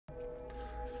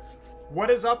What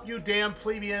is up, you damn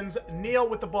plebeians? Neil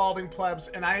with the Balding Plebs,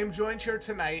 and I am joined here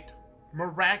tonight,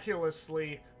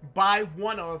 miraculously, by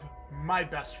one of my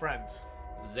best friends.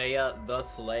 Zaya the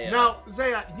Slayer. Now,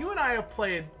 Zaya, you and I have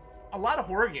played a lot of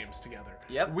horror games together.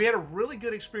 Yep. We had a really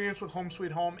good experience with Home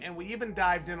Sweet Home, and we even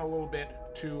dived in a little bit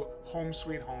to Home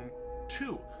Sweet Home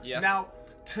 2. Yes. Now,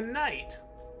 tonight,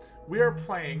 we are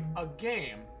playing a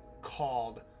game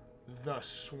called The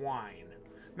Swine.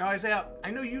 Now, Isaiah,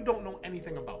 I know you don't know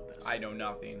anything about this. I know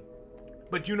nothing.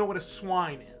 But you know what a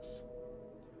swine is.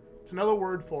 It's another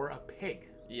word for a pig.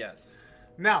 Yes.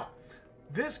 Now,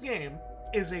 this game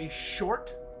is a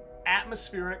short,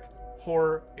 atmospheric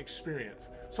horror experience.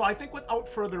 So I think without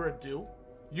further ado,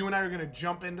 you and I are going to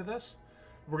jump into this.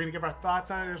 We're going to give our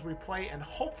thoughts on it as we play, and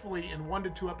hopefully in 1 to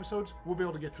 2 episodes, we'll be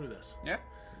able to get through this. Yeah.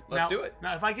 Let's do it.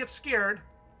 Now, if I get scared,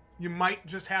 you might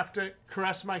just have to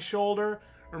caress my shoulder,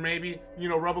 or maybe, you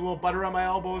know, rub a little butter on my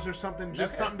elbows or something.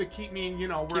 Just something to keep me, you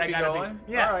know, where Keep I you gotta going?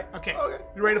 be. Yeah. All right. Okay. Okay.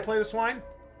 You ready to play the swine?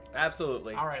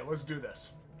 Absolutely. All right, let's do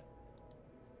this.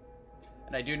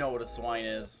 And I do know what a swine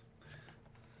is.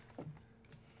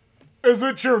 Is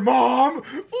it your mom?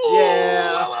 Ooh!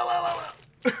 Yeah.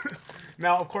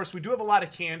 Now, of course, we do have a lot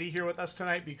of candy here with us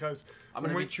tonight because I'm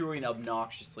going to be chewing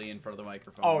obnoxiously in front of the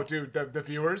microphone. Oh, dude, the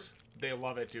viewers, they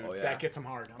love it, dude. Oh, yeah. That gets them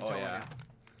hard, I'm telling you.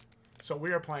 So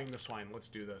we are playing the swine. Let's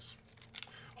do this.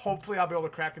 Hopefully I'll be able to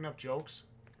crack enough jokes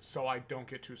so I don't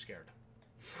get too scared.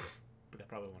 But that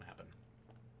probably won't happen.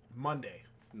 Monday.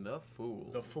 The Fool.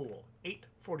 The Fool.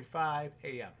 8:45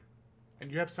 a.m.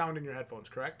 And you have sound in your headphones,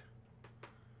 correct?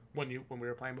 When we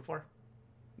were playing before?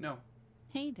 No.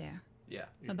 Hey there. Yeah.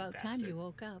 About time you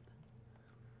woke up.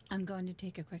 I'm going to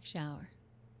take a quick shower.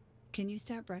 Can you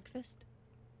start breakfast?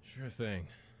 Sure thing.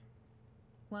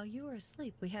 While you were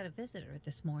asleep, we had a visitor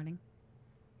this morning.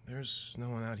 There's no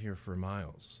one out here for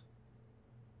miles.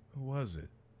 Who was it?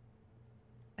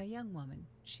 A young woman.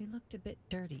 She looked a bit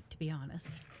dirty, to be honest.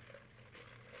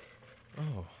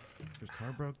 Oh, her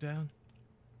car broke down?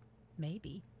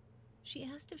 Maybe. She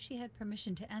asked if she had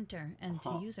permission to enter and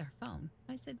to use our phone.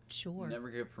 I said, sure. Never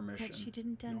give permission. But she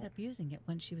didn't end up using it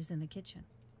when she was in the kitchen.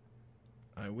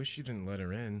 I wish you didn't let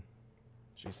her in.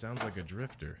 She sounds like a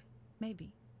drifter.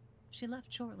 Maybe. She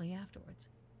left shortly afterwards.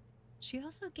 She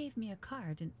also gave me a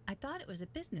card, and I thought it was a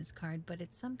business card, but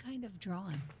it's some kind of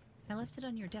drawing. I left it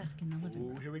on your desk in the living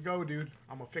room. Ooh, here we go, dude.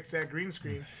 I'm gonna fix that green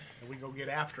screen, and we go get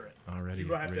after it. Already You're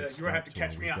gonna have to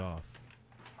catch me up. Off.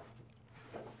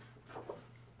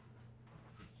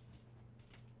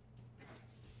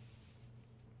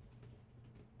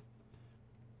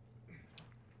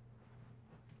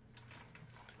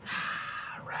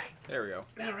 All right. There we go.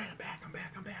 All right, I'm back.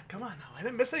 Come on now. I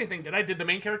didn't miss anything. Did I? Did the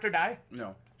main character die?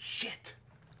 No. Shit.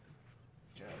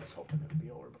 Yeah, I was hoping it would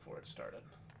be over before it started.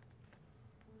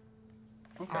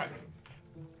 Okay. All right.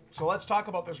 So let's talk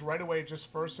about this right away.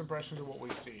 Just first impressions of what we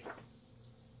see.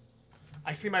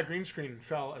 I see my green screen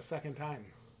fell a second time.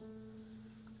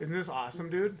 Isn't this awesome,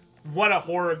 dude? What a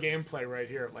horror gameplay right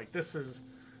here. Like, this is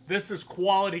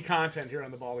quality content here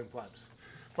on the Balding Plebs.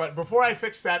 But before I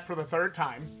fix that for the third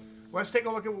time, let's take a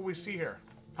look at what we see here.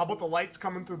 How about the lights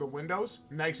coming through the windows?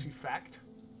 Nice effect.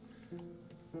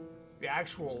 The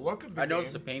actual look of the game. I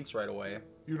noticed the paints right away.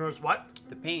 You noticed what?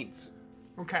 The paints.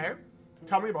 Okay.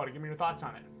 Tell me about it. Give me your thoughts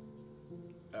on it.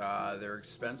 They're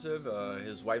expensive.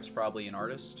 His wife's probably an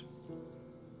artist.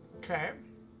 Okay.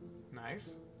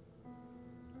 Nice.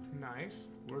 Nice.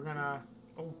 We're gonna...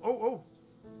 Oh.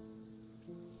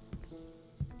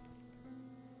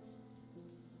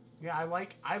 Yeah, I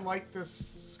like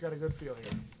this. It's got a good feel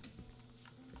here.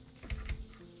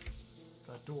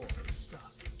 The door is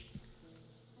stuck.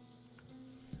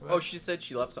 Oh, she said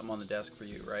she left something on the desk for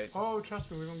you, right? Oh,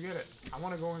 trust me, we're gonna get it. I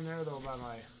want to go in there though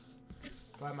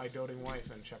by my doting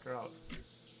wife and check her out.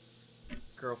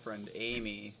 Girlfriend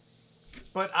Amy.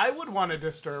 But I would want to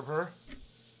disturb her.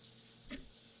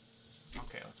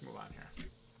 Okay, let's move on here.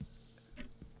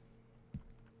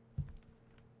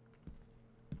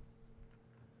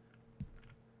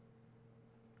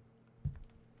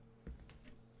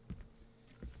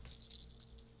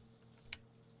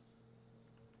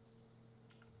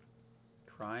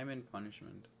 Crime and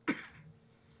Punishment.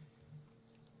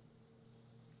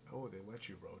 Oh, they let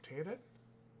you rotate it?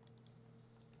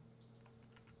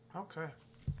 Okay.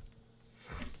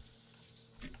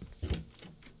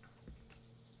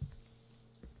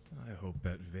 I hope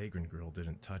that vagrant girl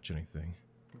didn't touch anything.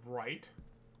 Right?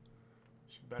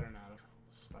 She better not have.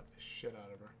 Slap the shit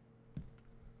out of her.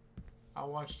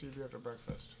 I'll watch TV after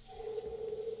breakfast.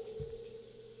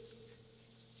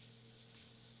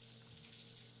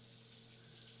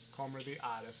 Homer the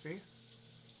Odyssey.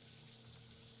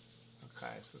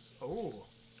 Okay. nice. This, oh.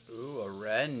 Ooh, a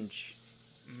wrench.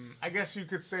 I guess you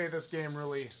could say this game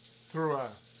really threw a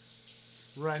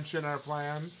wrench in our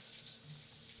plans.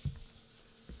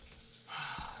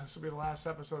 This will be the last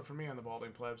episode for me on the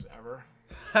Balding Plebs ever.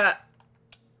 Ha!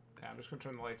 Yeah, I'm just going to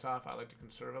turn the lights off. I like to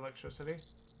conserve electricity.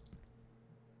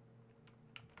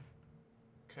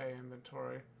 Okay,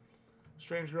 inventory.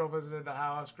 Strange girl visited the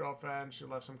house. Girlfriend. She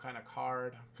left some kind of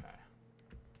card. Okay.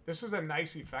 This is a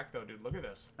nice effect, though, dude. Look at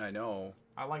this. I know.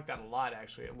 I like that a lot,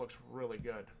 actually. It looks really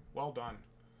good. Well done.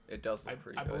 It does look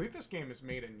pretty good. I believe this game is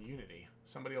made in Unity.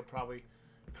 Somebody will probably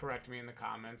correct me in the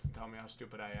comments and tell me how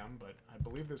stupid I am, but I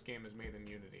believe this game is made in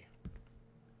Unity.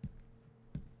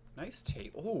 Nice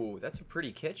tape. Oh, that's a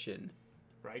pretty kitchen.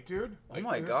 Right, dude? Oh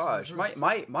my gosh.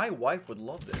 My wife would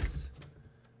love this.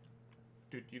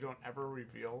 Dude, you don't ever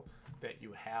reveal that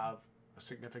you have a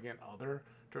significant other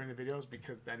during the videos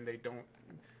because then they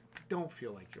don't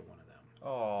feel like you're one of them.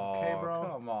 Oh, okay,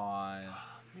 bro? Come on.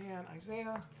 Man,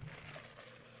 Isaiah.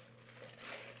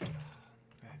 I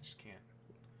just can't.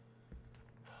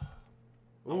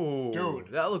 Ooh, dude.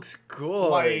 that looks good.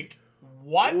 Like,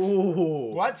 what?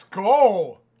 Ooh. Let's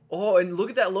go. Oh, and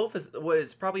look at that loaf of, what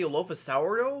is probably a loaf of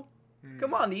sourdough?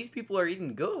 Come on, these people are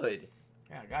eating good.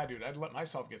 Yeah, God, dude, I'd let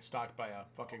myself get stalked by a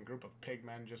fucking group of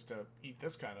pigmen just to eat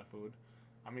this kind of food.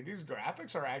 I mean, these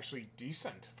graphics are actually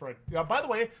decent. For a, by the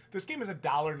way, this game is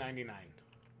 $1.99.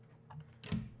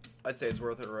 I'd say it's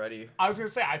worth it already. I was going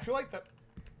to say, I feel like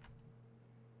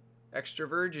Extra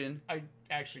virgin. I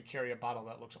actually carry a bottle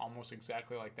that looks almost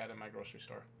exactly like that in my grocery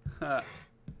store. I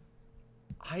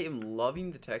am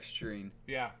loving the texturing.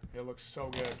 Yeah, it looks so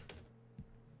good.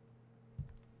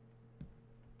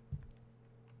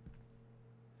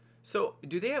 So,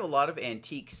 do they have a lot of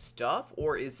antique stuff,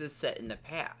 or is this set in the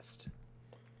past?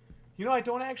 You know, I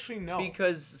don't actually know.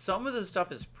 Because some of the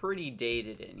stuff is pretty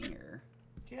dated in here.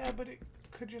 Yeah, but it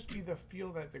could just be the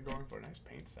feel that they're going for. A nice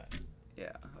paint set.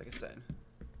 Yeah, like I said.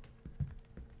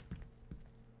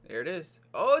 There it is.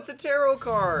 Oh, it's a tarot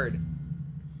card.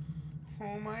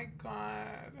 Oh my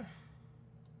God.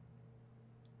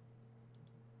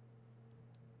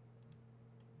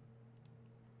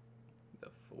 The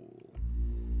Fool.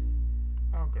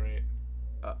 Oh, great.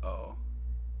 Uh-oh.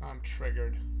 I'm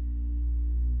triggered.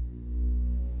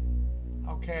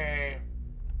 Okay.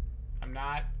 I'm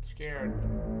not scared.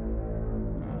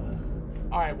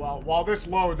 Alright, well, while this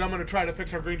loads, I'm going to try to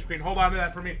fix our green screen. Hold on to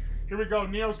that for me. Here we go.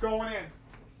 Neo's going in.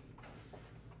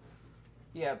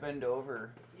 Yeah, bend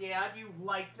over. Yeah, do you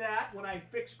like that when I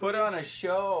fix Put on a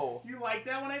show. You like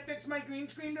that when I fix my green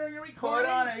screen during a recording? Put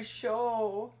on a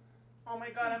show. Oh my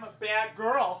God, I'm a bad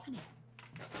girl. Honey,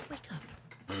 wake up.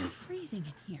 It's freezing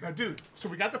in here. Now, dude, so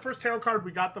we got the first tarot card,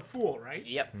 we got the Fool, right?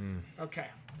 Yep. Okay.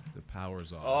 The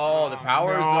power's off. Oh, the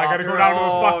power's no, off. I gotta go down to the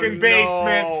fucking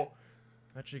basement. No.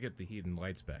 That should get the heat and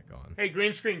lights back on. Hey,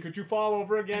 green screen, could you fall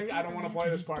over again? I don't want to play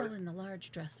this Still part. in the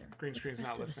large dresser. Green screen's Rest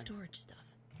not of listening. the storage stuff.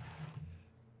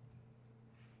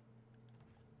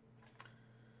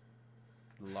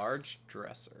 Large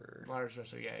dresser. Large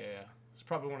dresser, yeah. It's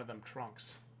probably one of them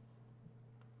trunks.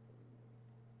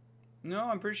 No,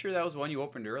 I'm pretty sure that was one you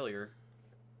opened earlier.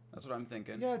 That's what I'm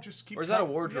thinking. Yeah, just keep. Or is that a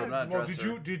wardrobe, not a well,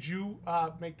 dresser? Did you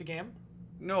make the game?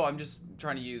 No, I'm just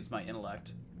trying to use my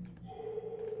intellect.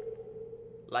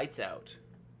 Lights out.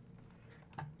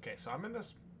 Okay, so I'm in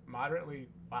this moderately.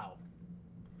 Wow.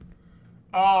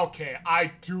 Okay,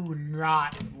 I do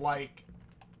not like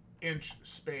inch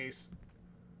space.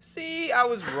 See, I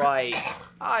was right.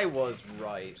 I was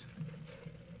right.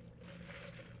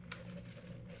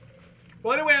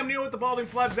 Well, anyway, I'm Neil with the Balding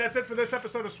Plebs. That's it for this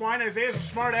episode of Swine. Isaiah's a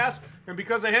smart ass, and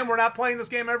because of him, we're not playing this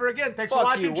game ever again. Thanks for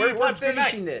watching. Fuck you. GG We're Plebs. Good night.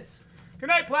 finishing this. Good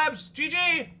night, Plebs.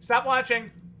 GG. Stop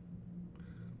watching.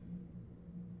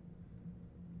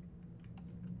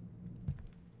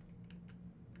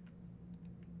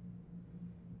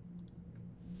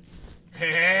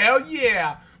 Hell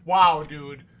yeah. Wow,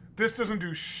 dude. This doesn't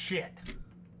do shit.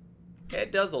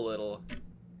 It does a little.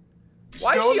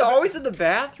 Why is Still she always in the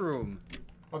bathroom?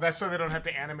 Well, that's so they don't have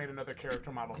to animate another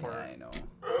character model for Yeah, her. I know.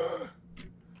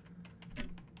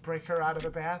 Break her out of the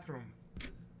bathroom.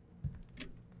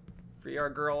 Free our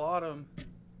girl Autumn.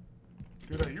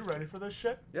 Dude, are you ready for this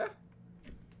shit? Yeah.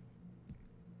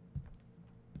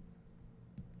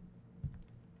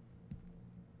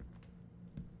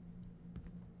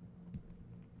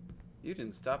 You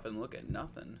didn't stop and look at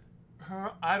nothing.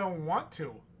 Huh? I don't want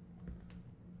to.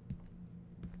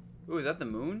 Ooh, is that the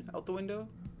moon out the window?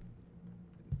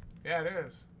 Yeah, it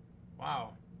is.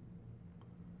 Wow.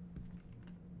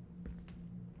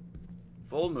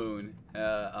 Full moon.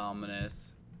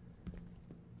 Ominous.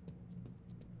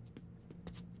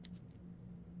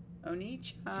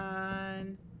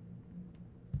 Oni-chan.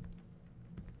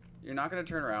 You're not gonna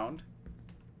turn around?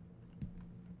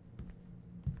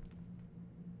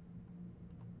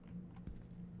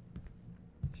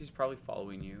 She's probably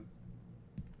following you.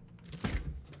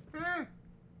 I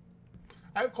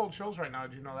have cold chills right now.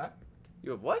 Did you know that?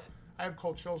 You have what? I have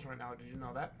cold chills right now. Did you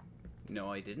know that?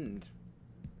 No, I didn't.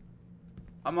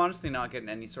 I'm honestly not getting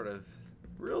any sort of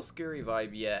real scary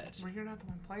vibe yet. Well, you're not the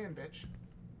one playing, bitch.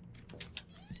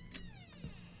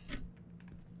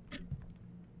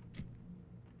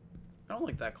 I don't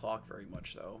like that clock very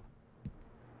much, though.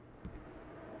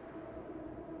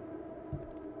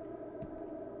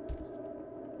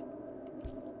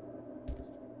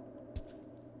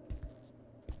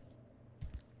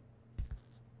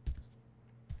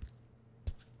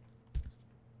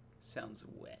 Sounds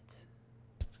wet.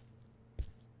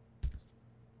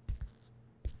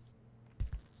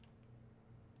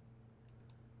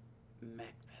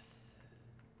 Macbeth.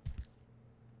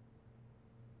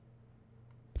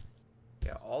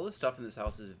 Yeah, all the stuff in this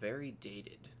house is very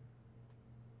dated.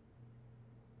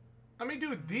 I mean,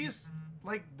 dude, these,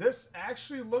 like, this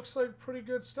actually looks like pretty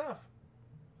good stuff.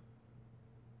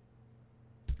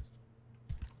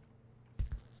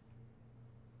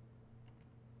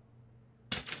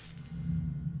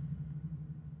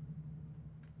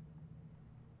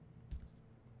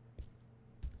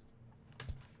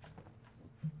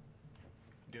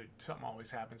 Dude, something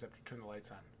always happens after you turn the lights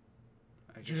on.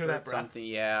 I Did you hear that breath? Something,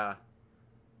 yeah.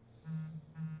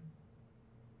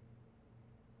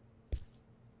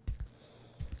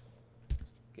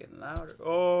 Getting louder.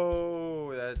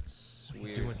 Oh, that's What are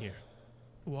weird. you doing here?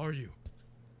 Who are you?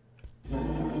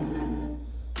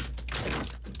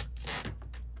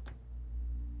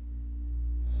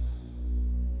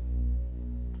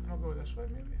 I'll go this way,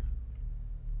 maybe?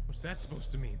 What's that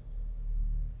supposed to mean?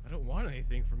 I don't want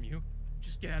anything from you.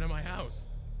 Just get out of my house.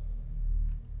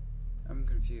 I'm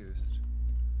confused.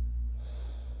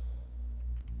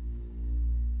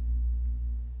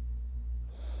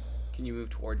 Can you move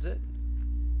towards it?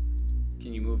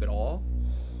 Can you move at all?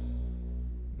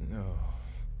 No.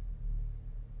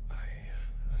 I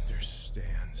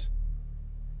understand.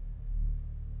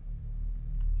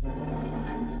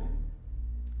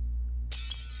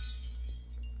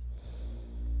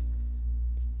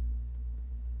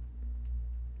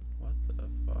 What the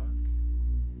fuck?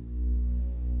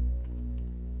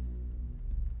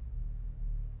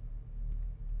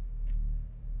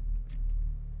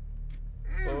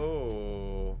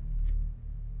 Oh.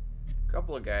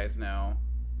 Couple of guys now.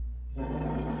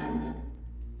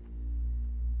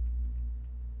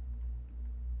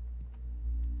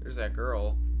 There's that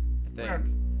girl, I think. Where?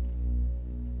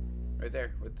 Right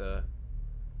there with the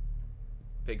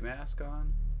pig mask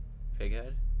on. Pig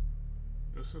head.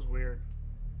 This is weird.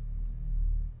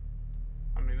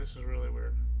 I mean, this is really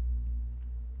weird.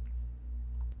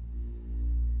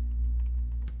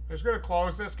 I'm just gonna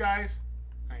close this, guys.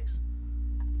 Thanks.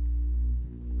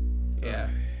 Yeah.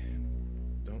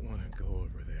 I don't want to go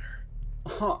over there.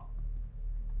 I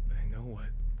know what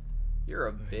You're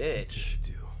a I need bitch.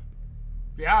 to do.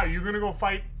 Yeah, are you gonna go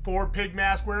fight 4 pig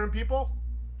mask wearing people?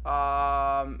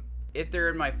 If they're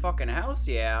in my fucking house,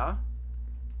 yeah.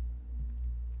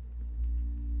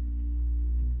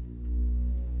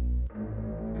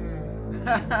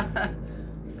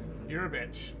 You're a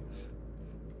bitch.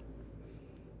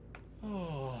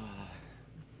 Oh.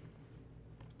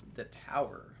 The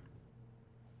tower.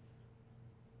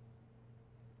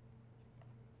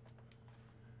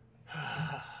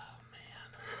 Oh,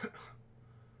 man.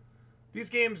 These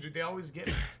games, dude, they always get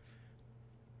me.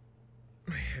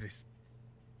 My head is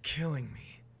killing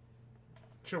me.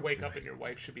 Should wake Do up I and your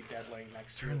wife should be dead laying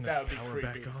next to you. Turn the That would be power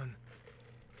creepy. back on.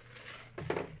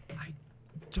 I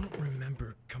don't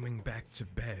remember coming back to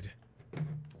bed.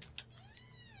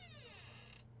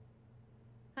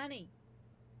 Honey,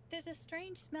 there's a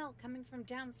strange smell coming from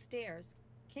downstairs.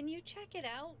 Can you check it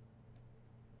out?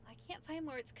 I can't find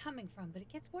where it's coming from, but it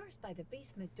gets worse by the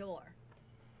basement door.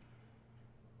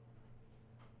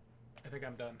 I think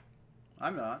I'm done.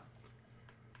 I'm not.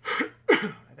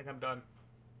 I think I'm done.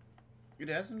 It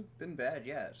hasn't been bad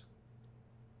yet.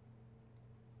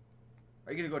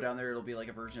 Are you gonna go down there? It'll be like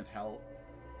a version of hell.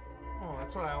 Oh,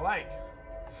 that's what I like.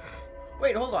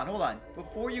 Wait, hold on, hold on.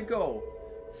 Before you go,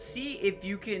 see if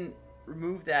you can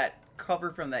remove that cover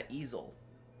from that easel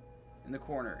in the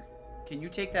corner. Can you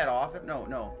take that off?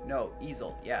 No,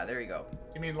 easel. Yeah, there you go.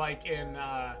 You mean like in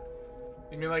that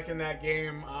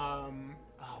game, oh,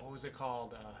 what was it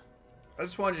called? I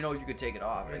just wanted to know if you could take it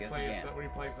off. Where I he guess you plays can. where he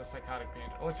plays the psychotic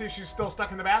painter. Let's see if she's still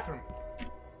stuck in the bathroom.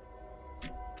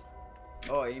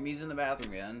 Oh, Amy's in the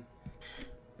bathroom again.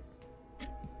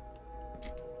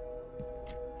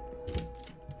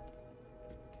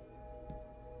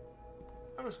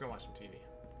 just gonna watch some TV.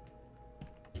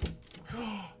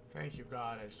 Thank you,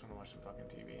 God. I just want to watch some fucking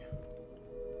TV.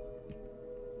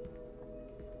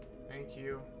 Thank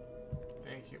you.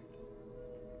 Thank you.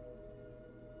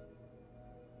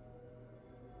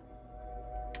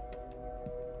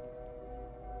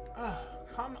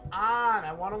 Come on.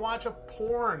 I want to watch a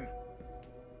porn.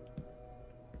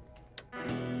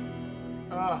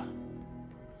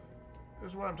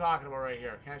 This is what I'm talking about right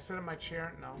here. Can I sit in my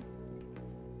chair? No.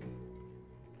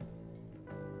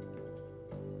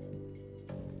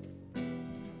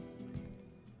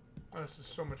 Oh, this is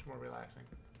so much more relaxing.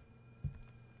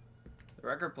 The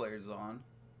record player's on.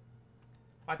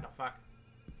 What the fuck?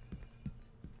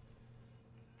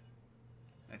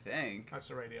 I think. That's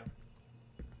the radio.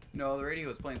 No, the radio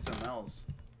was playing something else.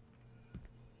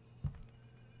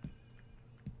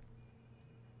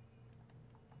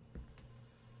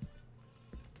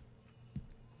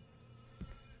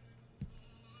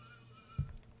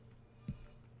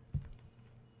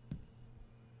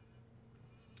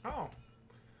 Oh.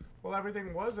 Well,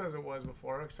 everything was as it was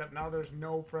before, except now there's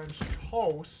no French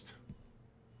toast.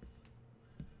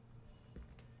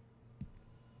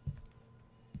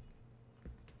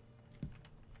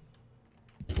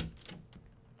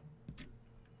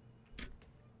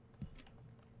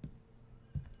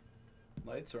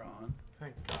 Lights are on.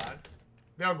 Thank God.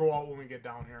 They'll go out when we get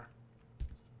down here.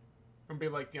 It'll be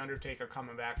like the Undertaker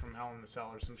coming back from Hell in the Cell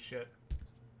or some shit.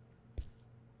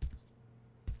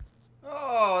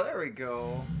 Oh, there we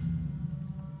go.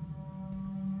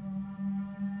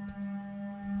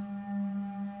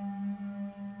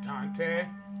 Dante.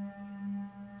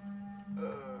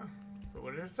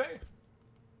 What did it say?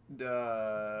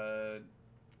 I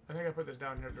think I put this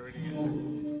down here to read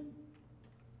again.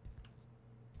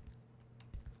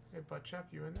 Hey, butt chuck,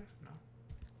 you in there? No.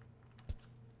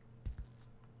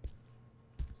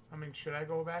 I mean, should I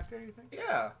go back there, you think?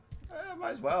 Yeah. Might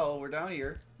as well. We're down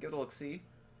here. Give it a look-see.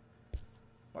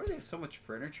 Why do they have so much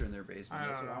furniture in their basement?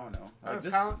 That's what I want to know. Like,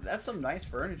 that's some nice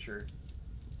furniture.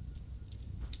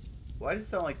 Why does it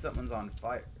sound like something's on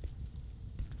fire?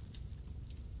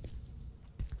 Is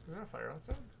there a fire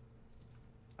outside?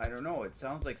 I don't know. It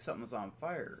sounds like something's on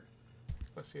fire.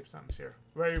 Let's see if something's here.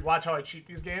 Ready to watch how I cheat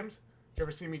these games? You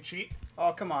ever see me cheat?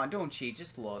 Oh, come on. Don't cheat.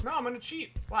 Just look. No, I'm going to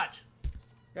cheat. Watch.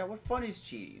 Yeah, what fun is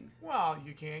cheating? Well,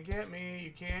 you can't get me.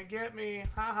 You can't get me.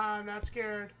 Haha, I'm not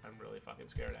scared. I'm really fucking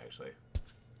scared, actually.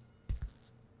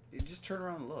 You just turn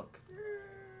around and look.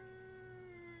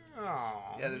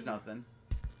 Oh. Yeah, there's nothing.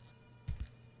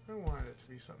 I wanted it to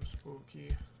be something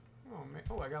spooky. Oh, man.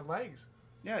 Oh, I got legs.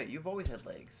 Yeah, you've always had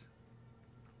legs.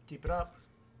 Keep it up.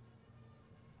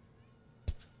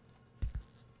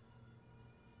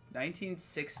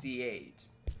 1968.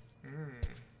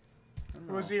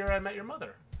 It was the year I met your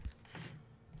mother.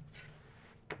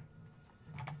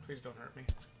 Please don't hurt me.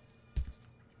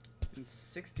 In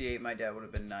 68, my dad would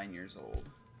have been 9 years old.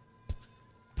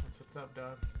 That's what's up,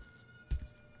 dog.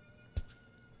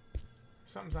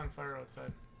 Something's on fire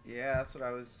outside. Yeah, that's what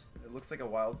I was... It looks like a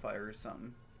wildfire or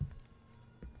something.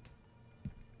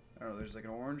 I don't know, there's like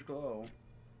an orange glow.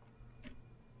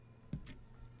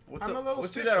 What's I'm up? a little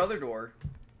What's through suspicious. that other door?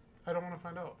 I don't want to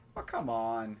find out. Oh, come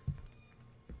on.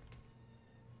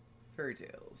 Fairy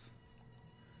tales.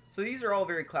 So these are all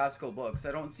very classical books.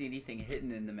 I don't see anything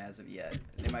hidden in them as of yet.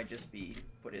 They might just be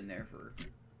put in there for...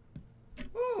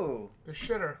 Ooh! The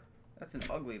shitter. That's an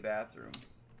ugly bathroom.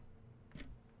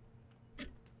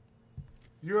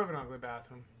 You have an ugly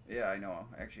bathroom. Yeah, I know.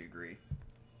 I actually agree.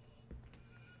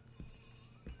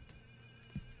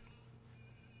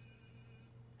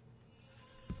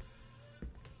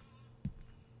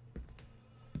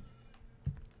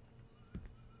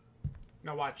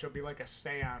 Now watch, it'll be like a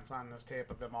seance on this tape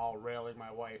of them all railing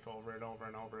my wife over and over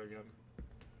and over again.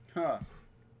 Huh.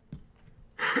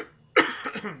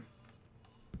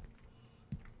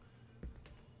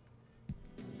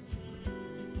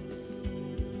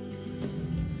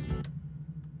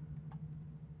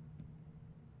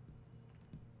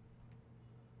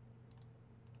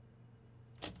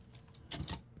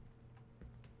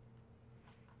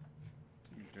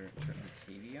 Turn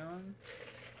the TV on?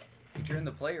 You turn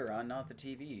the player on, not the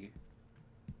TV.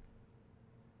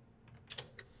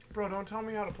 Bro, don't tell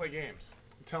me how to play games.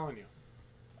 I'm telling you.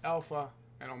 Alpha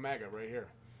and Omega right here.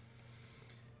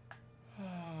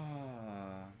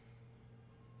 I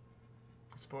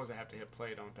suppose I have to hit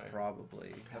play, don't I?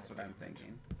 Probably. That's what I'm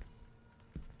thinking.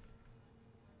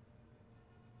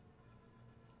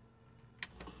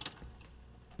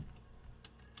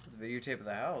 It's a videotape of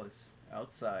the house.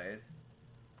 Outside.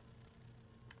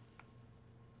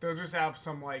 They'll just have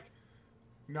some, like,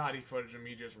 naughty footage of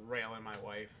me just railing my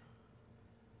wife.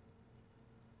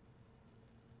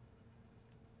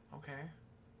 Okay.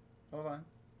 Hold on.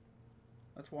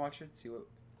 Let's watch it, see what...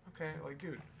 Okay, like,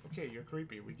 dude. Okay, you're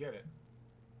creepy. We get it.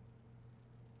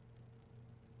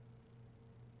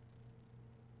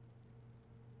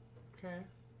 Okay.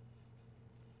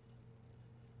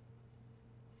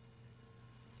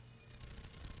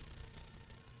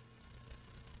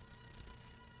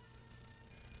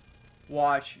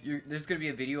 Watch. There's gonna be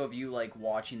a video of you, like,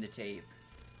 watching the tape.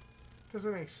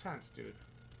 Doesn't make sense, dude.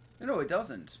 No, it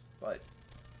doesn't. But...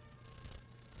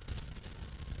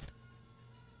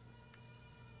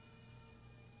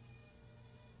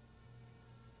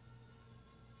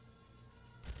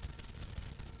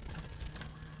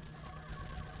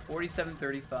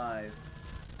 $47.35.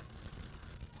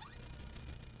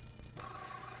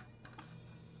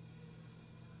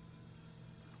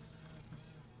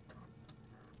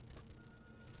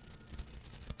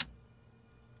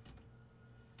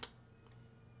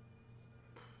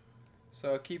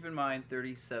 So keep in mind,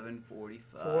 $37.45.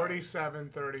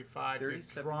 $47.35.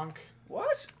 You're drunk.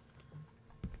 What?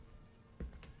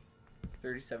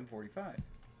 $37.45.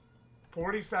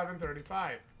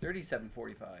 $47.35.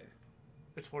 $37.45.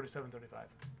 It's $47.35.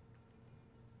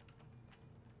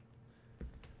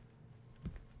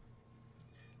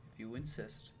 If you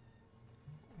insist.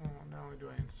 Oh, not only do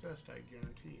I insist, I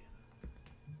guarantee.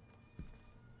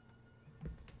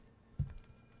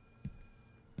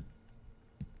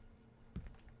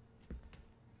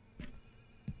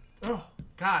 Oh,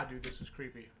 God, dude, this is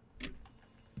creepy.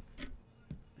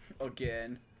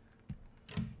 Again.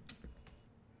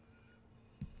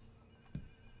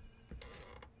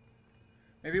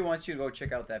 Maybe he wants you to go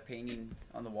check out that painting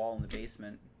on the wall in the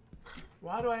basement.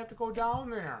 Why do I have to go down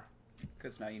there?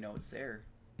 Because now you know it's there.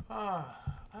 I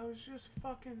was just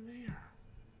fucking there.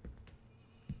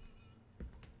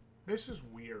 This is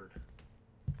weird.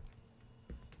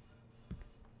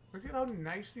 Look at how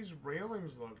nice these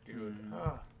railings look, dude. You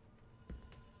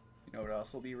know what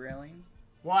else will be railing?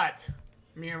 What?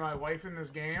 Me and my wife in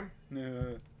this game?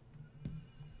 No.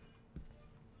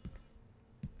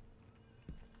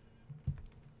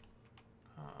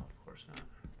 Of course not.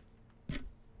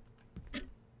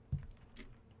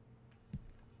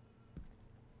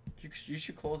 You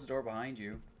should close the door behind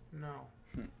you. No.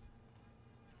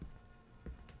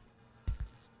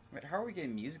 Wait, how are we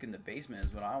getting music in the basement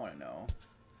is what I want to know.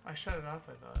 I shut it off,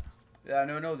 I thought. Yeah,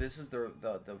 no, this is the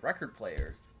record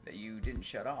player that you didn't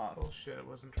shut off. Bullshit, it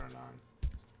wasn't turned on.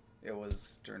 It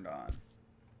was turned on.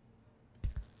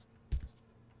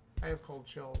 I have cold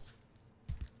chills.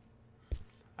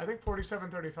 I think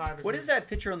 $47.35 is... What is that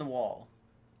picture on the wall?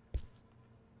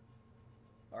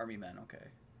 Army men, okay.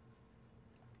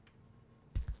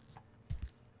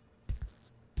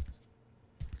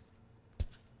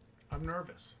 I'm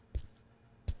nervous.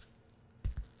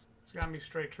 It's got me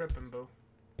straight tripping, boo.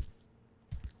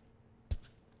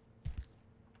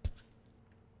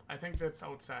 I think that's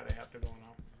outside I have to go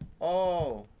now.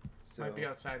 Oh. So. Might be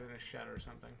outside in a shed or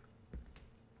something.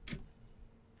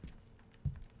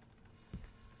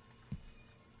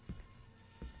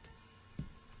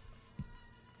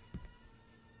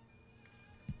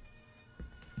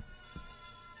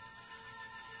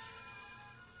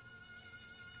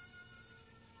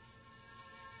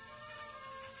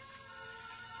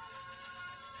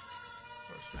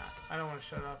 Of course not. I don't want to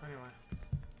shut it off anyway.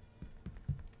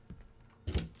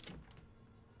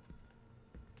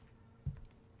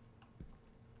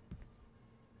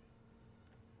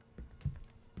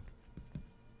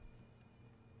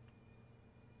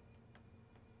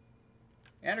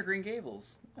 And a Green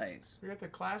Gables. Nice. We got the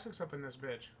classics up in this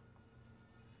bitch.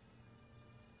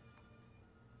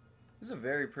 This is a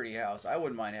very pretty house. I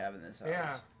wouldn't mind having this house.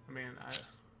 Yeah. I mean, I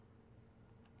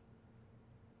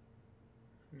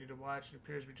need to watch. It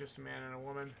appears to be just a man and a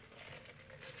woman.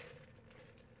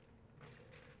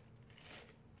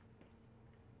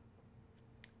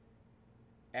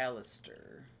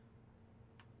 Alistair.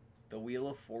 The Wheel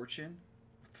of Fortune?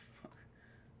 What the fuck?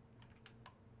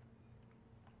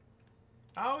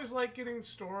 I always like getting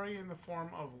story in the form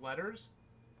of letters.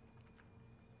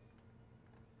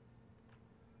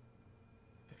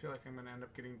 I feel like I'm going to end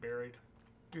up getting buried.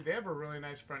 Dude, they have a really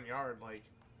nice front yard. Like,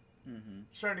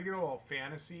 starting to get a little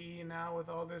fantasy now with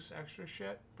all this extra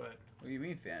shit. But What do you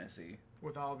mean fantasy?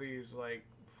 with all these, like,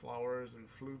 flowers and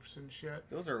floofs and shit.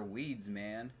 Those are weeds,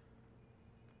 man.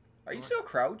 Are you still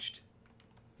crouched?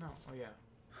 No. Oh, yeah.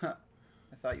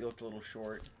 I thought you looked a little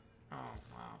short. Oh,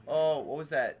 wow. Oh, what was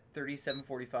that?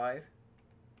 37.45?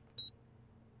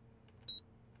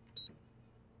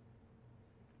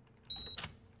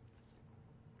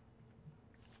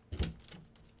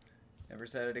 Never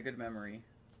said it a good memory.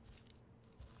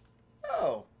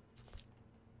 Oh.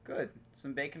 Good.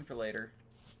 Some bacon for later.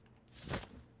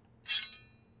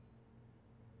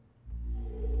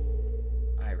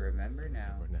 I remember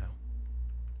now. For now.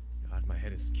 God, my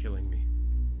head is killing me.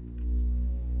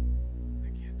 I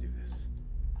can't do this.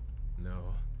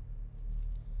 No.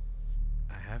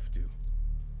 I have to.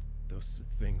 Those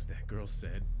things that girl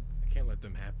said, I can't let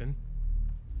them happen.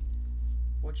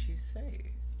 What'd she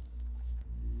say?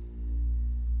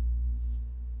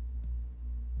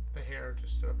 The hair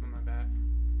just stood up on my back.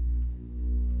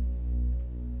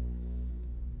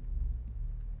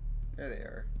 There they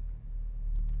are.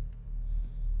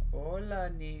 Hola,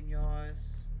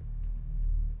 niños.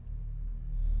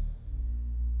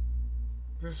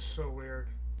 This is so weird.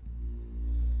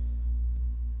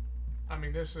 I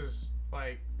mean, this is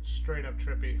like straight up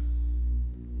trippy.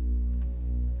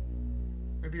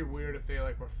 It'd be weird if they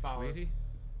like were followed. Sweetie?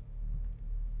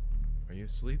 Are you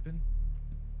sleeping?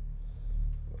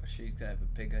 Well, she's gonna have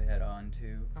a pig head on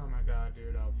too. Oh my god,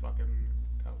 dude, I'll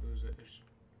lose it.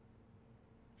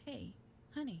 Hey,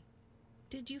 honey,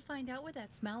 did you find out where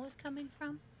that smell was coming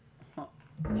from? Huh.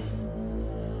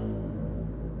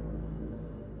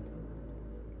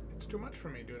 It's too much for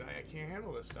me, dude. I can't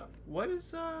handle this stuff. What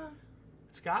is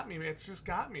It's got me. It's just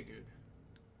got me, dude.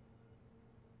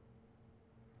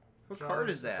 What card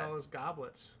is that? It's all those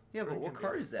goblets. Yeah, but what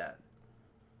card is that?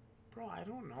 Bro, I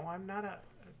don't know. I'm not a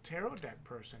tarot deck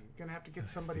person. You're gonna have to get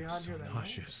somebody on here that knows.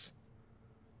 Nauseous.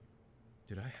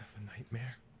 Did I have a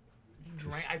nightmare? You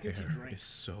drank. I think he Air drinks. is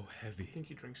so heavy. I think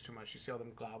he drinks too much. You see all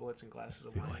them goblets and glasses I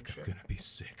of feel wine like and I'm shit. gonna be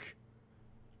sick.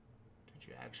 Did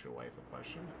you ask your wife a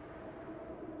question?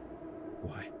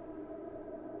 Why?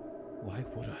 Why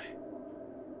would I?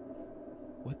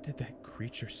 What did that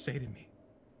creature say to me?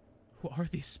 Who are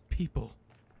these people?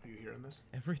 Are you hearing this?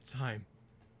 Every time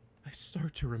I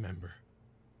start to remember,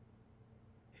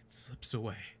 it slips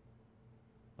away.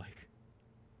 Like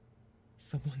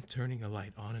someone turning a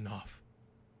light on and off.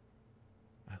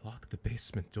 I lock the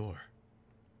basement door.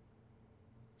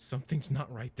 Something's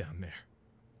not right down there.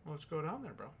 Well, let's go down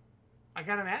there, bro. I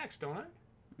got an axe, don't I?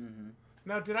 Mm-hmm.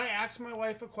 Now, did I ask my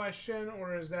wife a question,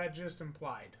 or is that just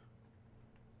implied?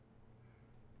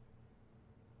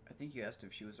 I think you asked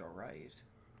if she was alright.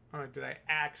 Did I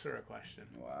ask her a question?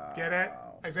 Wow. Get it?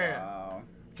 Isaiah. Wow.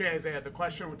 Okay, Isaiah, the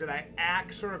question, did I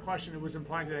ask her a question? It was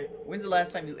implying today. When's the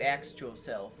last time you asked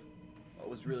yourself what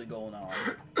was really going on?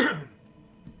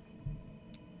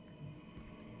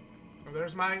 Well,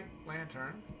 there's my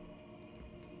lantern.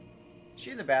 Is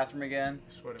she in the bathroom again?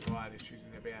 I swear to God, if she's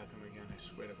in the bathroom again, I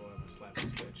swear to God, I'm gonna slap this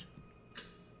bitch.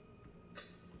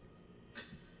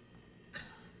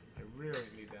 I really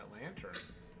need that lantern.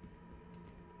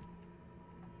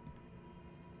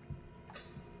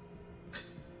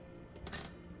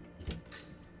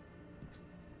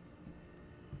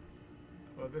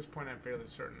 Well, at this point, I'm fairly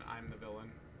certain I'm the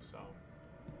villain, so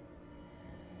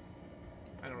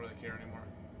I don't really care anymore.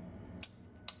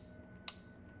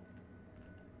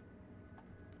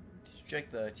 Did you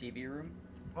check the TV room?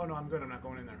 Oh no, I'm good. I'm not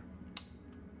going in there.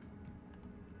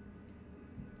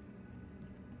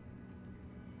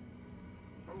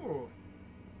 Oh.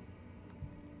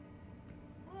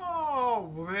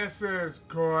 Oh, this is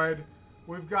good.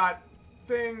 We've got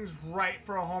things right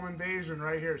for a home invasion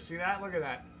right here. See that? Look at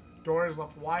that. Door is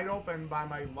left wide open by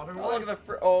my loving Oh, wife. look at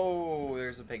the oh,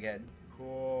 there's a pig head.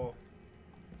 Cool.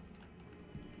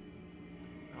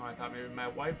 Oh, I thought maybe my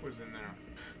wife was in there.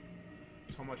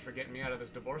 So much for getting me out of this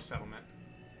divorce settlement.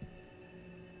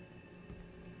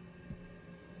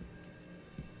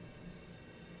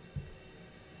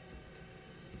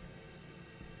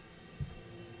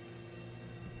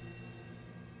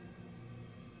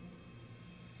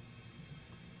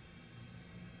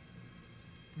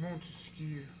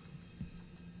 Montesquieu.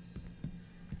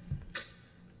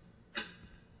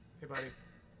 Hey, buddy.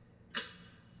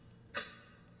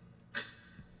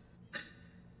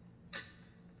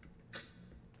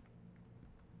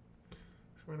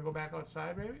 So we're gonna go back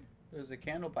outside, maybe? There's a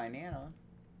candle by Nana.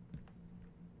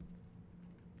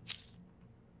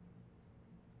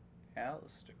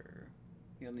 Alistair,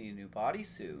 you'll need a new body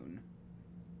soon.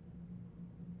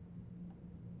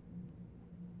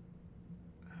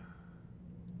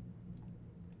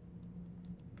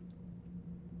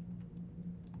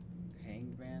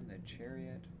 Hangman, the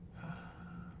chariot.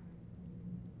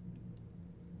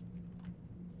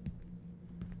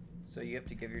 So you have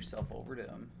to give yourself over to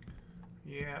him.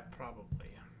 Yeah, probably.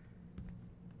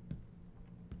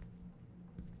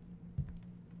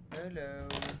 Hello.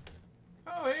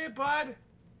 Oh, hey, bud.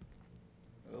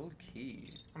 Old key.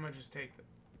 I'm gonna just take the.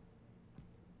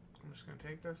 I'm just gonna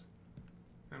take this.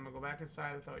 And I'm gonna go back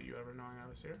inside without you ever knowing I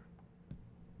was here.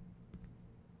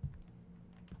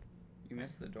 You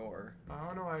missed the door.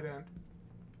 Oh, no, I didn't.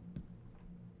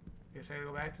 Guess I gotta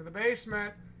go back to the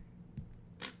basement.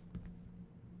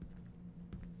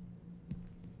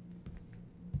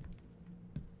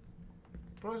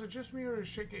 Bro, is it just me or is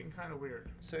shit getting kind of weird?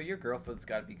 So your girlfriend's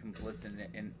got to be complicit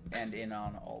in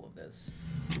on all of this.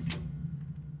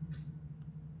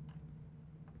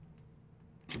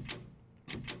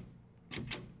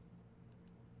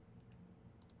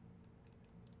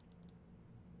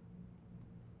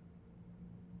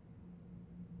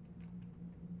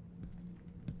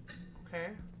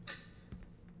 Okay.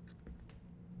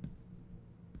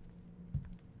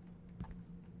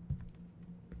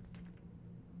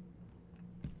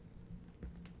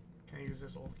 Can I use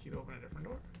this old key to open a different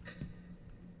door?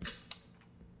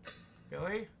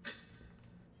 Billy?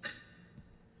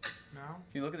 No? Can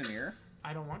you look in the mirror?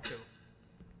 I don't want to.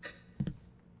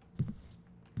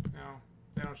 No.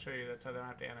 They don't show you. That's how they don't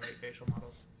have to animate facial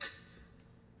models.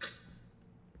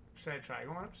 Should I try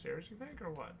going upstairs, you think,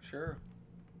 or what? Sure.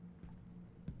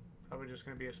 Probably just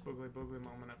going to be a spoogly boogly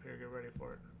moment up here. Get ready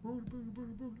for it. Boogly, boogly,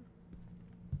 boogly, boogly.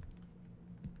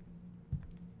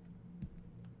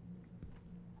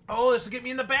 Oh, this will get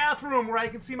me in the bathroom where I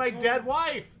can see my dead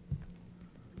wife.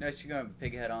 No, she's gonna have a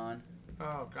pig head on.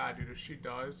 Oh, God, dude, if she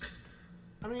does.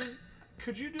 I mean,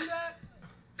 could you do that?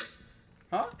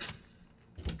 Huh?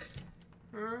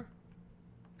 Oh,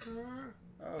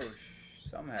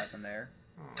 Something happened there.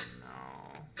 no.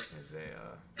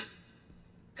 Isaiah.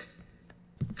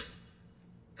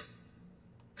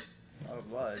 A lot of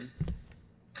blood.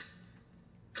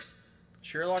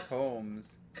 Sherlock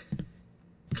Holmes.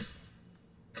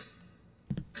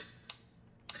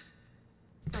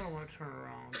 I don't want to turn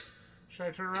around. Should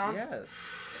I turn around?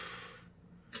 Yes.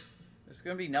 There's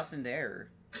gonna be nothing there.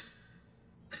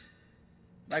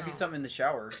 Might be Oh. something in the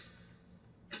shower.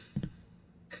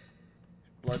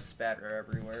 Blood spatter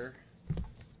everywhere.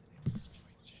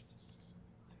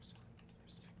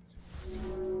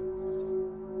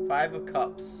 Five of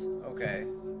Cups. Okay.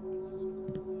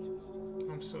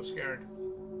 I'm so scared.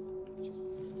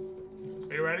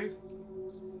 Are you ready?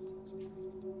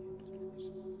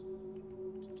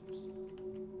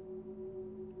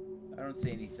 I don't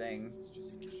see anything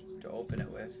to open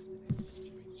it with.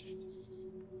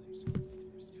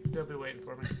 They'll be waiting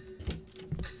for me.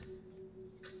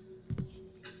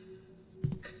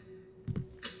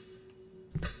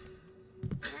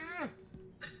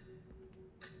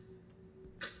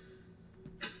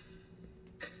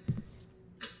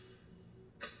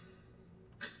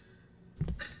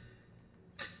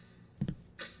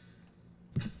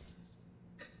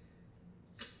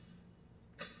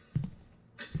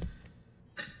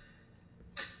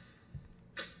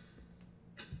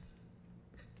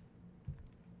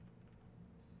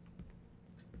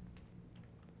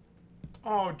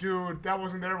 Oh, dude, that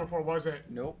wasn't there before, was it?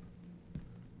 Nope.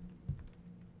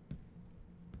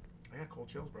 I got cold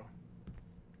chills, bro.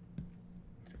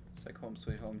 It's like Home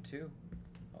Sweet Home 2.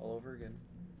 All over again.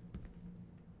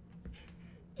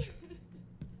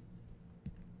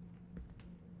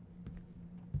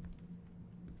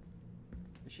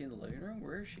 Is she in the living room?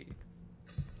 Where is she?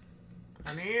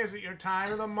 Honey, is it your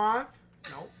time of the month?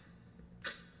 Nope.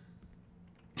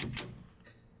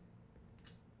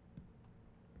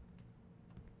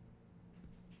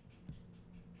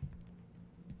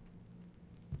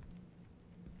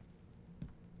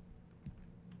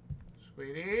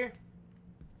 Sweetie?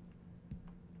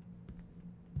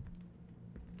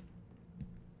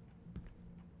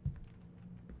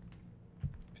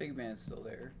 Pigman's still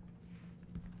there.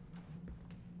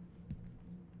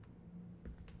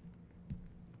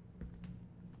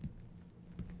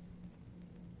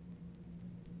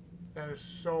 That is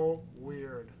so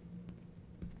weird.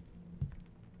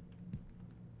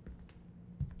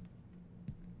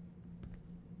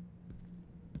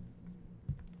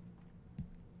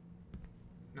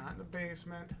 Not in the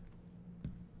basement.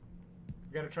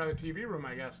 We gotta try the TV room,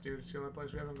 I guess, dude. It's the only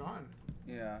place we haven't gone.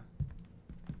 Yeah.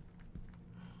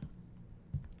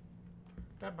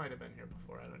 That might have been here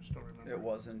before. I just don't remember. It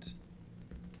wasn't.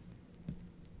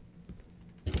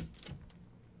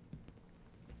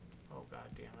 Oh, god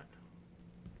damn it.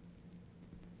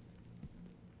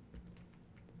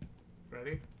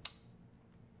 Ready?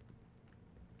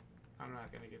 I'm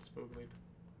not gonna get spooglied.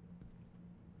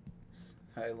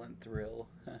 Silent Thrill.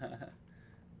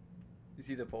 You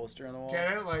see the poster on the wall?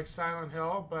 Get it? Like Silent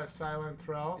Hill, but Silent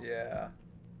Thrill? Yeah.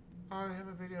 Oh, they have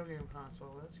a video game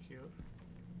console. That's cute.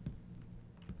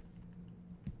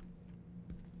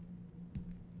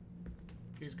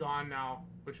 He's gone now,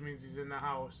 which means he's in the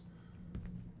house.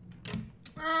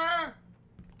 Ah!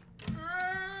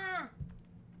 Ah!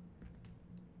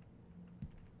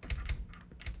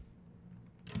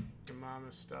 mom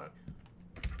is stuck.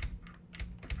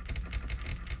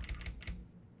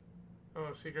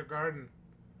 Oh, secret garden.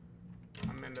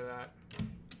 I'm into that.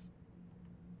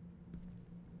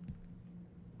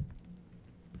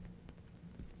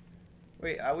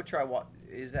 Wait, I would try what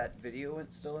is that video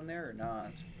still in there or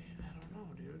not? I don't know,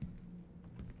 dude.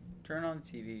 Turn on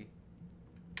the TV.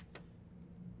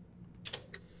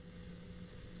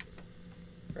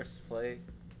 Press play.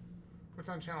 What's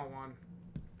on channel 1?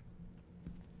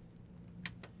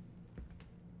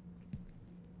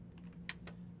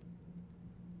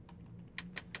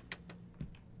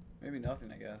 Maybe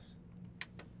nothing, I guess.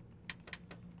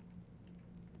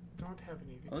 Don't have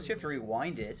any. Unless you have to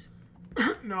rewind it.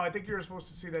 No, I think you're supposed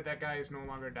to see that guy is no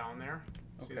longer down there.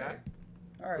 See that?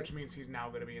 All right. Which means he's now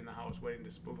going to be in the house waiting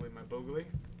to spoogly my boogly.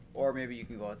 Or maybe you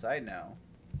can go outside now.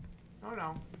 Oh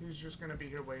no, he's just going to be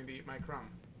here waiting to eat my crumb.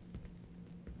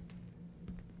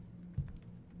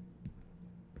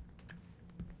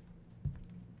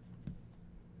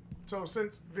 So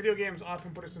since video games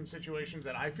often put us in situations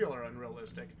that I feel are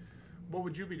unrealistic, what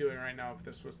would you be doing right now if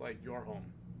this was like your home?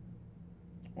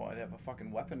 Well, I'd have a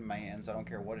fucking weapon in my hands. I don't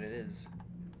care what it is.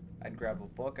 I'd grab a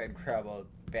book. I'd grab a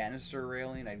banister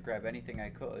railing. I'd grab anything I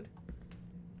could.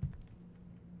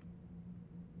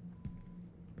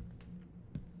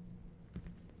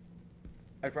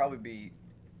 I'd probably be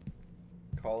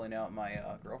calling out my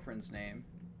girlfriend's name.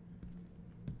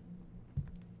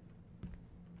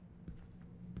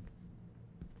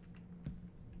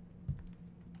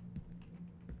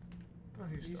 Oh,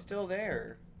 He's still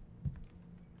there.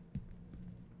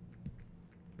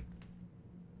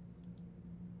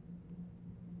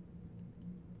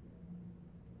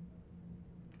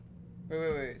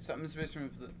 Wait. Something's missing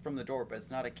from the door, but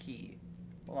it's not a key.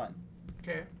 Hold on.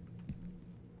 Okay.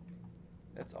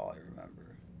 That's all I remember.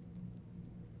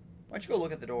 Why don't you go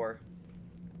look at the door?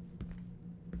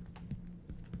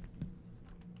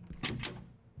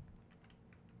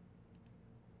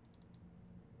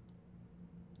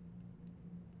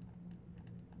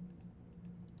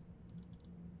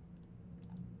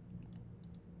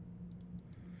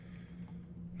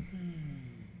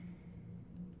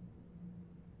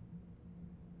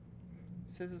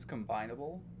 It says it's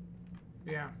combinable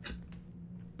Yeah.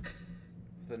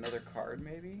 with another card,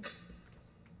 maybe?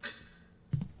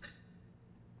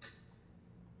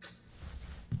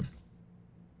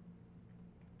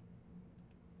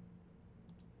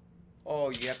 Oh,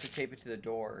 you have to tape it to the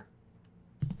door.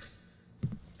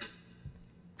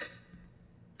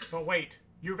 But wait,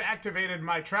 you've activated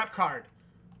my trap card.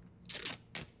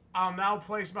 I'll now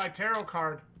place my tarot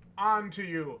card onto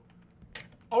you,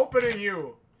 opening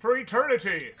you for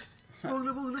eternity.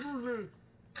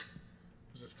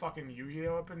 Is this fucking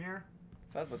Yu-Gi-Oh up in here?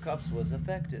 5 of Cups was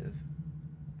effective.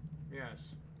 Yes.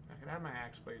 I can have my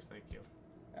axe, please. Thank you.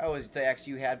 That was the axe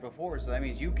you had before, so that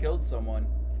means you killed someone.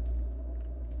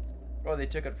 Oh, they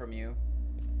took it from you.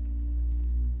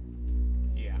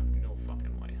 Yeah, no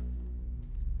fucking way.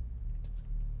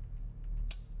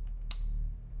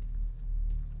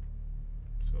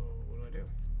 So, what do I do?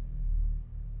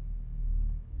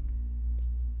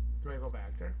 Do I go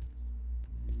back there?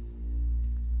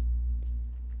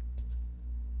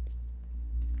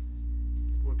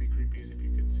 Would be creepy as if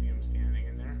you could see him standing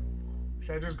in there.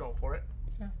 Should I just go for it?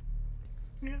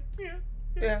 Yeah.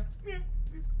 Yeah.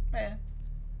 Man.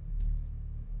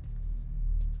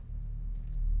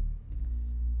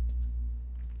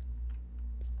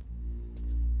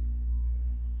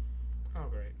 Oh,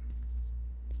 great.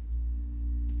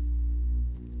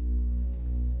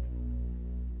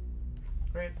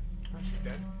 Great. Oh, she's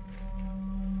dead.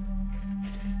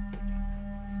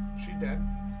 She dead.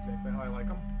 Exactly how I like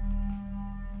them.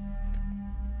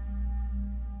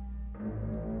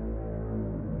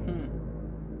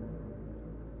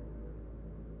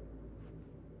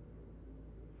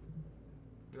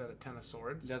 Is that a 10 of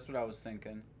swords? That's what I was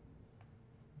thinking.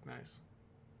 Nice.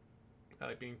 I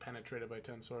like being penetrated by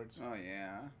 10 swords. Oh,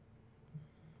 yeah.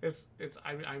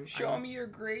 I'm Show me your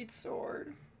great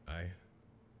sword. I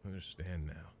understand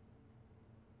now.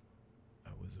 I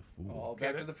was a fool. Oh,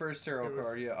 back to the first tarot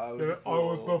card. Yeah, I was I a fool.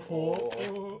 was the fool.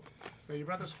 Oh. Now, you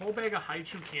brought this whole bag of high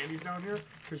chew candies down here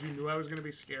because you knew I was going to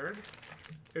be scared.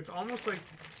 It's almost like...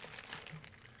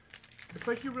 It's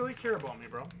like you really care about me,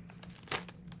 bro.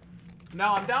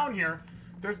 Now I'm down here.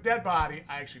 There's a dead body.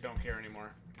 I actually don't care anymore.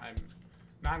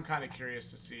 Now I'm kind of curious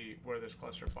to see where this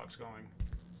clusterfuck's going.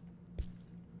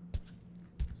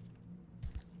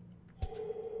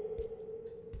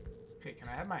 Okay, can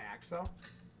I have my axe, though?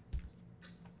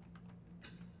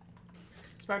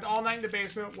 Spent all night in the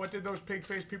basement. What did those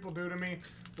pig-faced people do to me?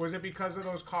 Was it because of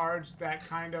those cards? That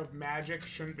kind of magic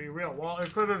shouldn't be real. Well,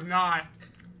 it could have not.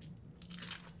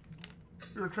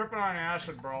 You're tripping on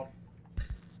acid, bro.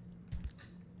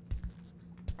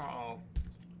 Uh-oh.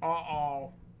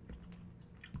 Uh-oh.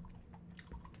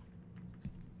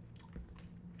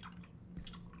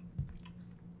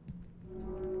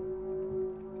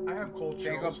 I have cold chills.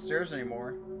 Can't go upstairs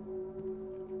anymore.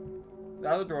 The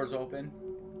other door's open.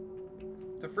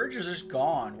 The fridge is just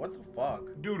gone. What the fuck?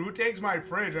 Dude, who takes my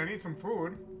fridge? I need some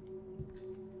food.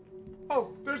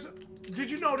 Oh, there's... Did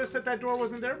you notice that door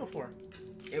wasn't there before?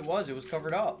 It was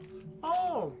covered up.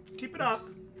 Oh, keep it up.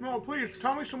 No, please,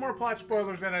 tell me some more plot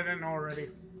spoilers that I didn't know already.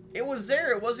 It was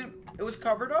there. It wasn't... It was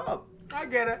covered up. I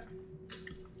get it.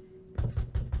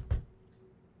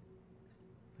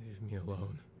 Leave me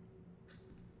alone.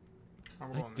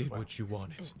 I'm I going this did way. what you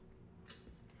wanted.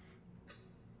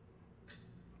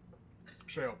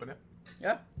 Should I open it?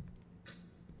 Yeah.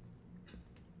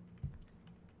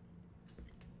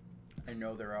 I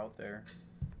know they're out there.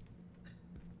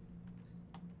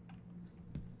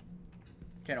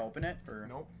 Can't open it? Or...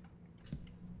 Nope.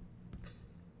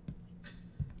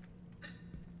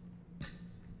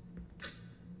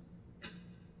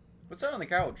 What's that on the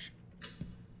couch?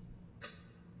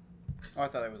 Oh, I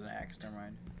thought that was an axe. Never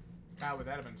mind. Ah, would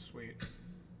that have been sweet?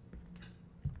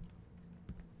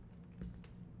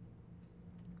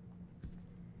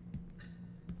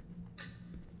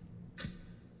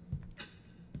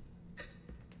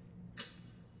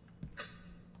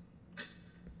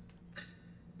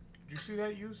 Did you see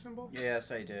that U symbol?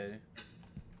 Yes, I did.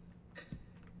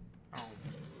 Oh.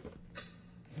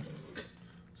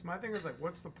 So my thing is like,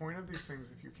 what's the point of these things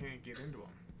if you can't get into them?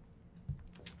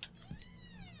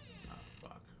 Oh,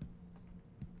 fuck.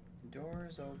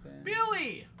 Door's open.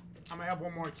 Billy! I'm gonna have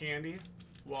one more candy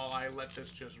while I let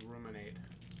this just ruminate.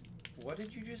 What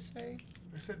did you just say?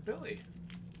 I said Billy.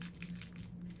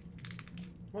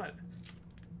 What?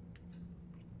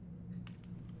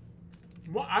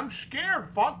 What? I'm scared.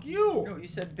 Fuck you. No, you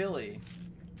said Billy.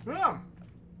 Yeah.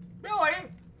 Billy.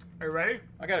 Are you ready?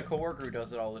 I got a coworker who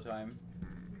does it all the time.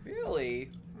 Billy.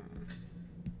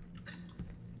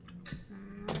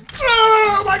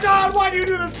 Oh my God! Why do you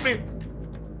do this to me?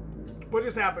 What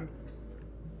just happened?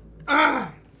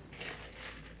 Ah!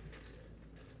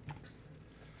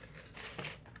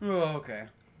 Oh, okay.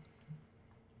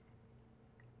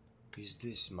 Is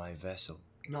this my vessel?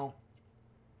 No.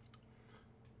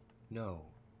 No.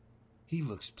 He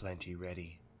looks plenty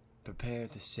ready. Prepare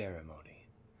the ceremony.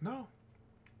 No.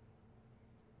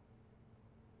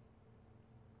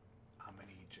 I'm gonna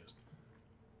eat just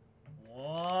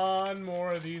one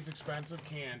more of these expensive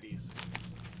candies.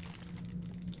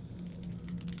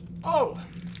 Oh!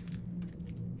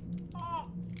 Oh!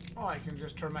 Oh, I can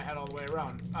just turn my head all the way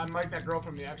around. I'm like that girl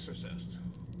from The Exorcist.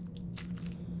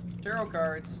 Tarot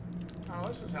cards. Oh,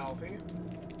 this is healthy.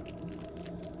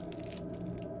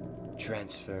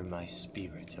 Transfer my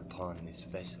spirit upon this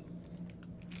vessel.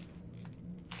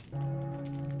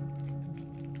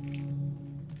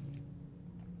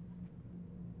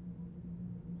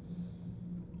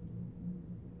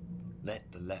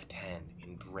 Let the left hand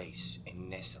embrace and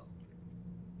nestle.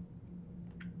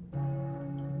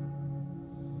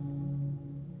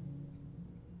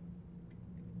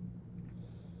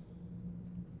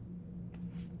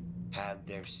 Have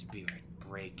their spirit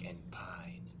break and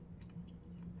pine.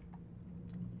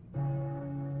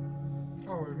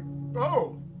 Oh.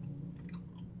 Oh!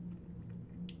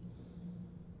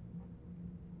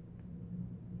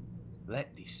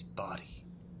 Let this body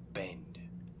bend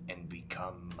and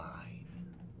become mine.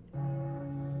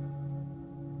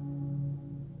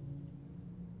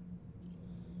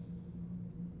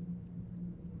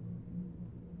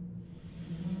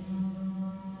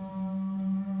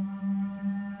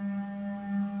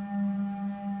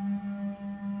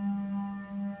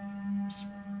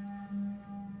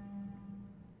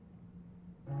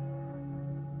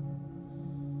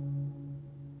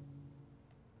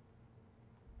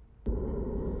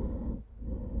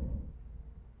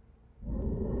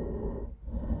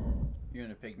 You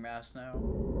in a pig mask now?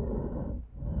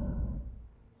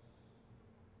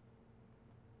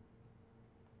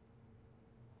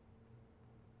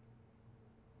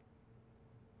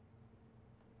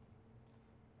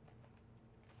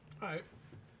 Alright.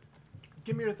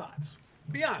 Give me your thoughts.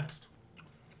 Be honest.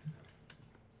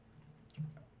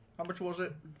 How much was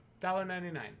it?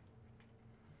 $1.99.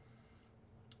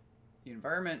 The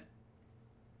environment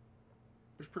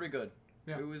was pretty good.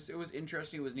 Yeah. It was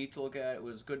interesting. It was neat to look at. It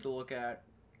was good to look at.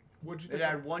 What'd you It think?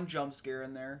 had one jump scare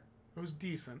in there. It was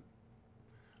decent.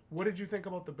 What did you think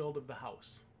about the build of the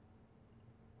house?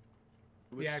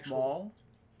 It was actual... small,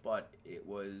 but it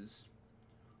was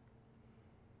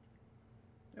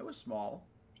small.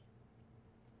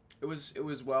 It was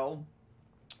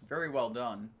very well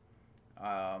done,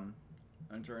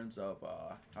 in terms of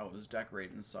how it was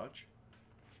decorated and such.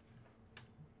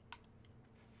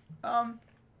 I'm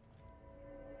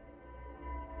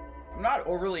not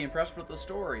overly impressed with the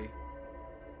story.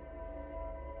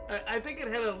 I think it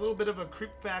had a little bit of a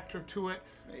creep factor to it.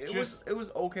 It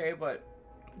was okay, but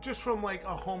just from like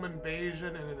a home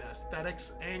invasion and an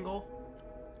aesthetics angle.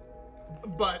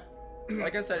 But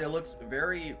like I said, it looks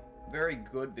very, very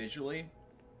good visually.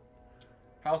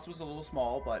 House was a little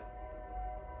small, but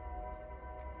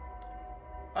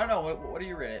I don't know. What do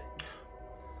you rate it?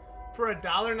 For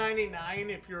 $1.99,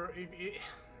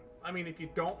 if you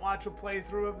don't watch a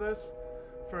playthrough of this,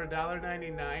 for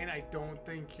 $1.99, I don't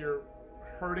think you're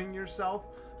hurting yourself,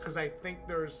 because I think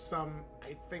there's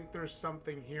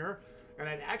something here, and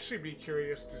I'd actually be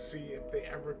curious to see if they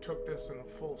ever took this in a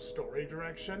full story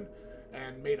direction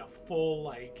and made a full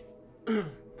like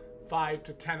 5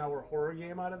 to 10 hour horror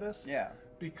game out of this. Yeah,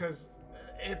 because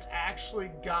it's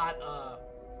actually got a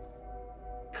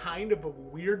kind of a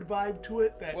weird vibe to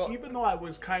it that, well, even though I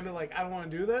was kind of like, I don't want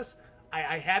to do this,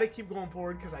 I had to keep going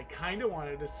forward because I kind of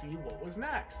wanted to see what was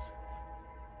next.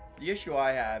 The issue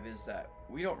I have is that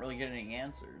we don't really get any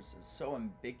answers. It's so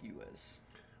ambiguous.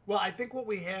 Well, I think what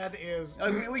we had is... I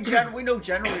mean, we know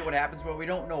generally what happens, but we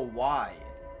don't know why.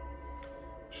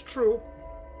 It's true.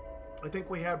 I think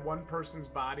we had one person's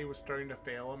body was starting to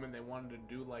fail them, and they wanted to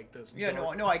do like this. Yeah,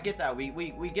 no, I get that.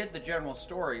 We get the general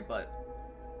story, but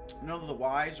none of the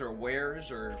whys or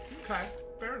wheres or... Okay,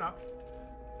 fair enough.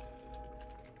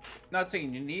 Not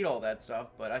saying you need all that stuff,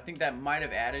 but I think that might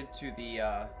have added to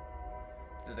the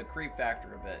creep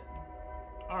factor a bit.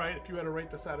 All right, if you had to rate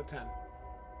this out of 10.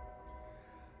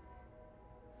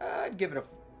 I'd give it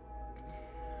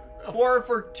a... For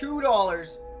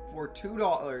 $2. For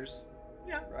 $2.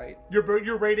 Yeah. Right?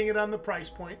 You're rating it on the price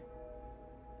point.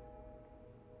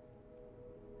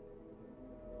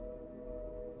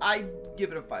 I'd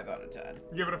give it a 5 out of 10.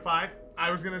 Give it a 5?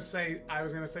 I was gonna say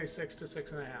 6 to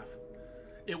 6.5.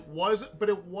 It was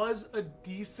a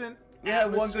decent... It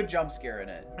had one good jump scare in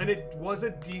it. And it was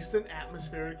a decent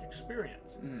atmospheric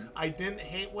experience. Mm. I didn't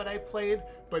hate what I played,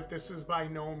 but this is by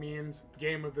no means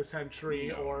game of the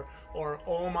century or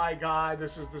oh my god,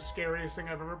 this is the scariest thing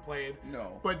I've ever played.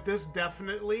 No. But this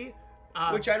definitely...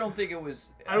 which I don't think it was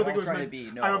trying to be.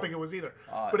 No. I don't think it was either.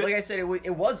 But like I said,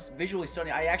 it was visually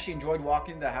stunning. I actually enjoyed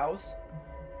walking the house.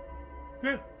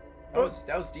 Yeah.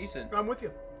 That was decent. I'm with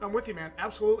you, man.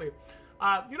 Absolutely.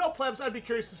 Plebs, I'd be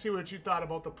curious to see what you thought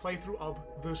about the playthrough of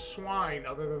The Swine,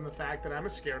 other than the fact that I'm a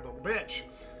scared little bitch.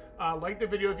 Like the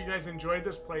video if you guys enjoyed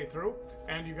this playthrough,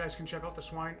 and you guys can check out The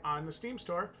Swine on the Steam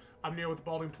store. I'm Neil with the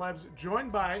Balding Plebs,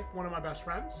 joined by one of my best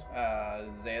friends,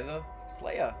 Zaya the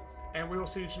Slayer. And we will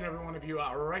see each and every one of you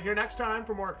right here next time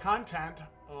for more content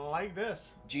like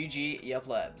this. GG, ya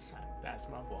plebs. That's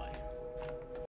my boy.